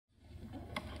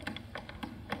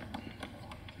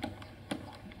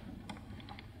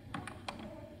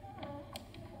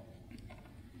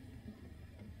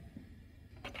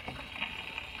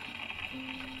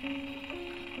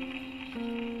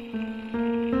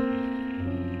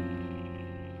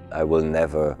I will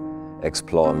never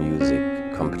explore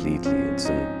music completely. It's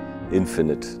an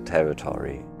infinite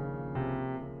territory.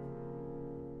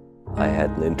 I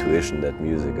had an intuition that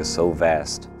music is so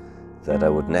vast that I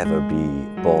would never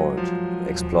be bored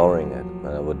exploring it, and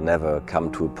I would never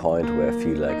come to a point where I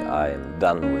feel like I'm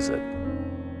done with it.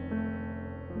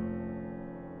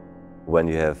 When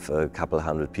you have a couple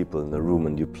hundred people in the room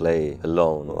and you play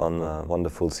alone on a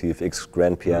wonderful CFX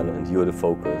grand piano and you're the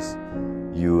focus,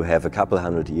 you have a couple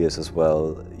hundred ears as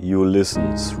well. You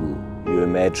listen through, you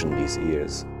imagine these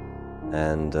ears.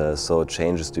 And so it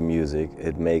changes the music.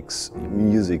 It makes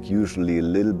music usually a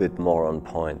little bit more on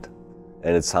point.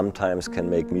 And it sometimes can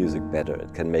make music better.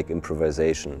 It can make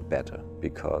improvisation better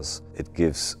because it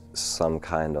gives some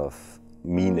kind of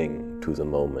meaning to the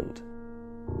moment.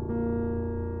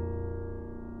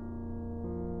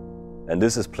 And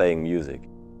this is playing music.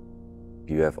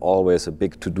 You have always a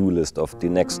big to-do list of the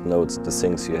next notes, the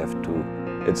things you have to...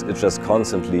 It's just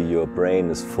constantly your brain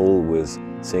is full with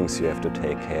things you have to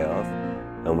take care of.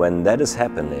 And when that is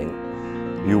happening,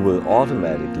 you will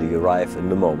automatically arrive in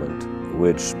the moment,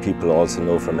 which people also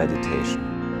know from meditation.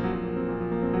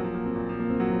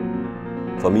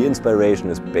 For me, inspiration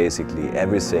is basically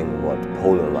everything what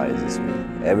polarizes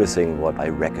me, everything what I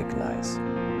recognize.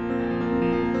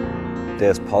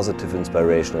 There's positive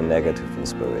inspiration and negative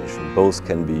inspiration. Both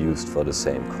can be used for the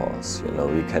same cause. You know,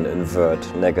 we can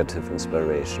invert negative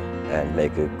inspiration and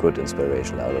make a good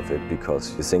inspiration out of it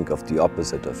because you think of the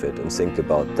opposite of it and think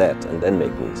about that and then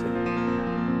make music.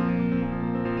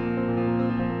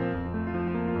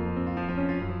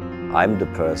 I'm the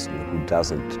person who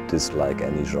doesn't dislike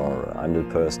any genre. I'm the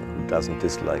person who doesn't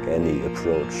dislike any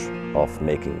approach of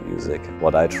making music.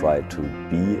 What I try to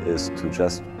be is to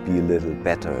just be a little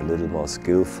better, a little more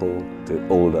skillful the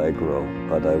older I grow.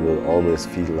 But I will always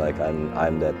feel like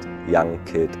I'm that young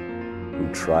kid who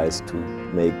tries to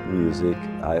make music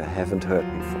I haven't heard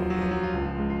before.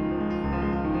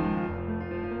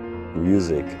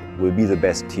 Music will be the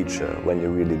best teacher when you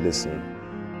really listen.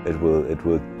 It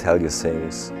will tell you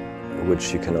things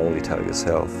which you can only tell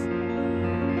yourself.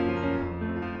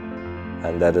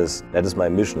 And that is my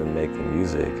mission in making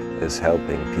music, is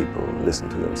helping people listen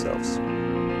to themselves.